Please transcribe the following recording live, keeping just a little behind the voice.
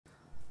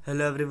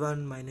Hello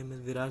everyone, my name is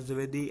Viraj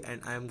Dwivedi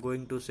and I am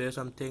going to say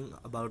something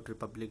about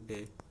Republic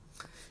Day.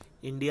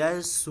 India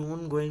is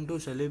soon going to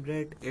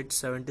celebrate its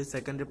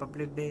 72nd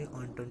Republic Day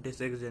on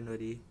 26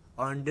 January.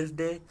 On this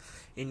day,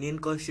 Indian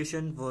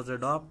Constitution was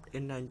adopted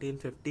in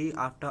 1950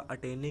 after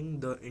attaining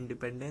the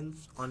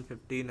independence on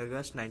 15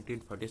 August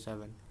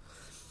 1947.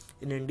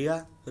 In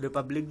India,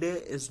 Republic Day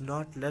is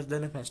not less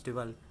than a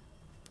festival.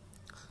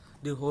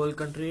 The whole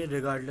country,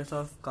 regardless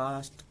of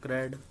caste,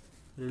 creed,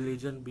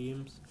 religion,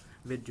 beams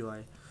with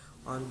joy.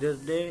 On this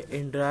day,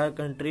 entire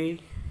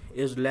country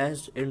is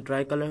less in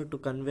tricolor to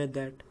convey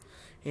that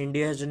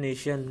India is a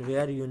nation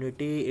where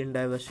unity in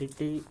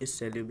diversity is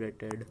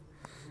celebrated.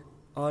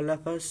 All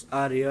of us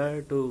are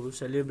here to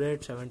celebrate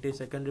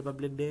 72nd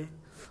Republic Day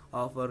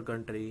of our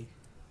country.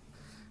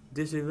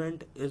 This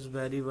event is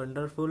very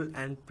wonderful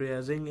and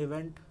praising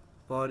event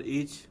for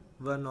each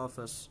one of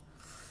us.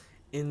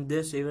 In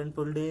this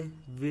eventful day,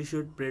 we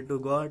should pray to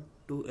God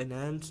to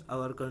enhance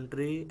our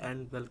country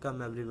and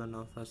welcome every one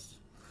of us.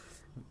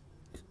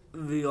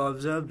 We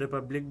observe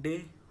Republic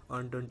Day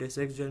on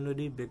 26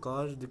 January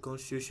because the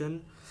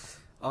Constitution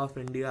of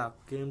India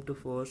came to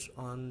force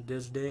on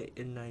this day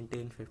in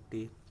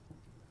 1950.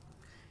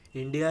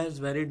 India is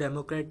very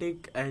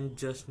democratic and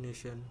just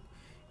nation.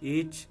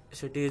 Each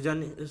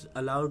citizen is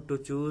allowed to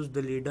choose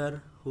the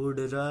leader who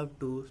deserve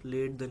to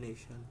lead the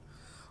nation.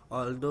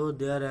 Although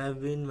there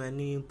have been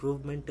many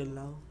improvements till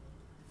now,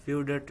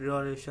 few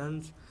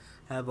deteriorations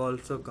have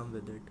also come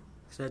with it,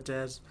 such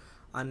as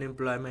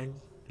unemployment,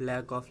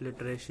 lack of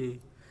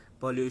literacy,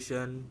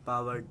 pollution,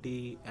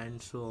 poverty,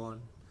 and so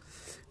on.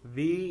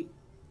 We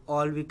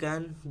all we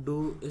can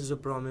do is a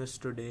promise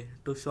today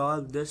to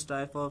solve this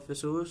type of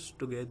issues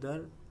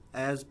together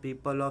as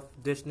people of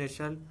this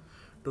nation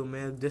to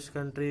make this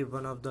country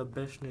one of the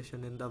best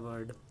nation in the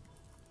world.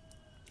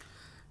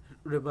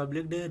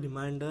 Republic Day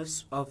reminds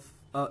us of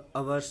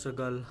our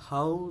struggle,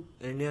 how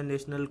Indian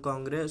National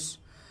Congress,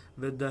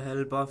 with the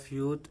help of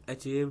youth,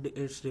 achieved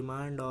its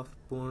demand of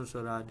Purna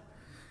Swaraj.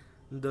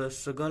 The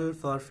struggle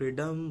for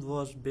freedom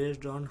was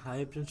based on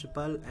high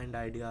principles and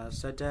ideas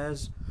such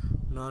as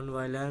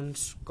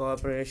non-violence,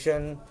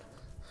 cooperation,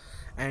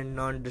 and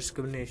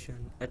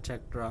non-discrimination,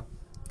 etc.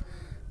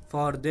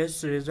 For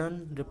this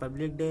reason,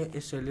 Republic Day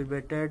is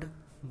celebrated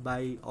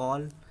by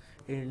all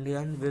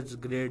Indians with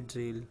great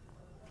zeal.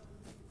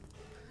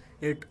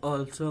 It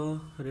also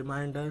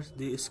reminds us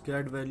the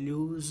scared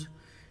values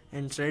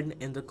enshrined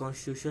in the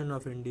Constitution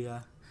of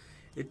India.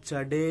 It's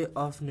a day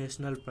of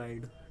national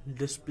pride.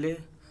 Display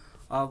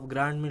of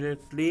Grand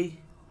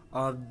Military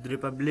of the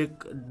Republic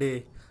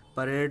Day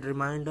parade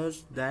reminds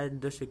us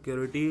that the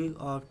security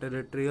of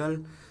territorial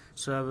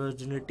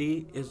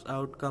sovereignty is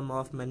outcome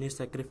of many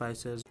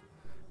sacrifices.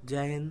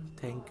 Jai Hind,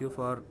 thank you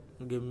for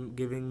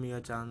giving me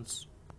a chance.